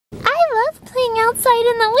outside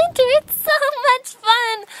in the winter. It's so much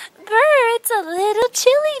fun. Brr, it's a little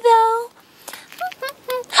chilly though.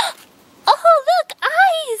 Oh, look,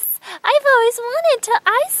 ice. I've always wanted to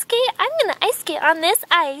ice skate. I'm gonna ice skate on this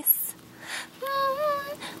ice.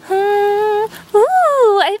 Ooh,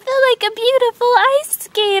 I feel like a beautiful ice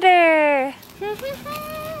skater.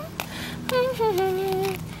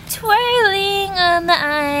 Twirling on the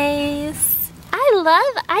ice. I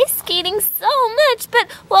love ice skating so much,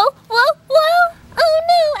 but whoa. Oh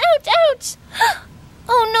no, ouch, ouch.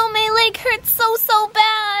 Oh no, my leg hurts so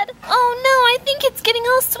bad. Oh no, I think it's getting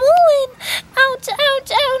all swollen. Ouch,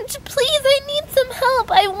 ouch, ouch. Please, I need some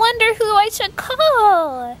help. I wonder who I should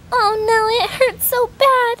call. Oh no, it hurts so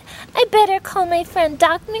bad. I better call my friend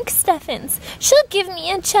Doc McStuffins. She'll give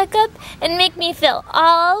me a checkup and make me feel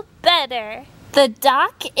all better. The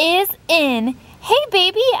doc is in. Hey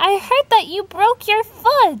baby, I heard that you broke your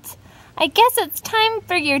foot. I guess it's time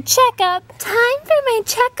for your checkup. Time for my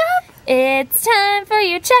checkup? It's time for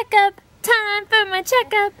your checkup. Time for my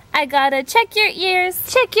checkup. I gotta check your ears,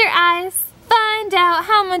 check your eyes, find out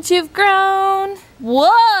how much you've grown.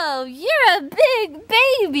 Whoa, you're a big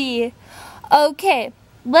baby. Okay,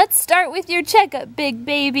 let's start with your checkup, big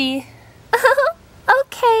baby.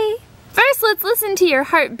 Okay. First, let's listen to your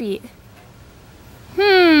heartbeat.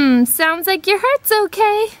 Sounds like your heart's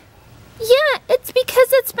okay. Yeah, it's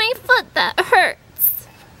because it's my foot that hurts.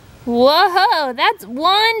 Whoa, that's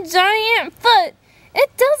one giant foot.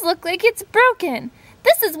 It does look like it's broken.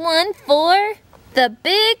 This is one for the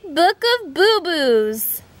Big Book of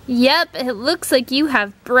Boo-Boos. Yep, it looks like you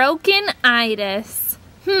have broken-itis.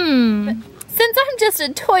 Since I'm just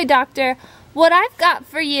a toy doctor, what I've got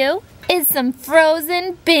for you is some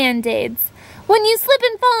frozen Band-Aids. When you slip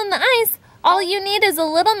and fall in the ice, all you need is a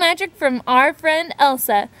little magic from our friend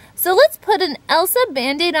Elsa. So let's put an Elsa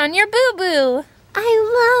Band-Aid on your boo-boo.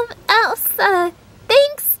 I love Elsa.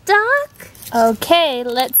 Thanks, Doc. Okay,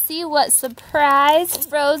 let's see what surprise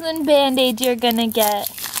frozen Band-Aid you're gonna get.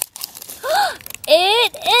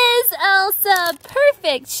 It is Elsa.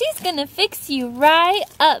 Perfect. She's gonna fix you right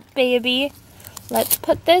up, baby. Let's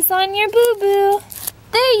put this on your boo-boo.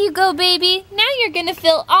 There you go, baby. Now you're gonna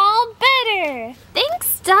feel all better.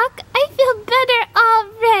 Thanks, Doc. I feel better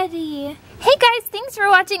already. Hey guys, thanks for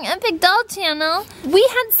watching Epic Doll Channel. We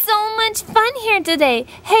had so much fun here today.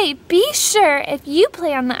 Hey, be sure if you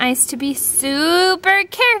play on the ice to be super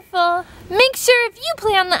careful. Make sure if you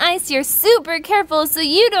play on the ice, you're super careful so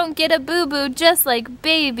you don't get a boo-boo just like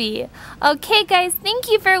baby. Okay guys, thank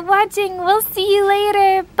you for watching. We'll see you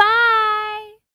later. Bye.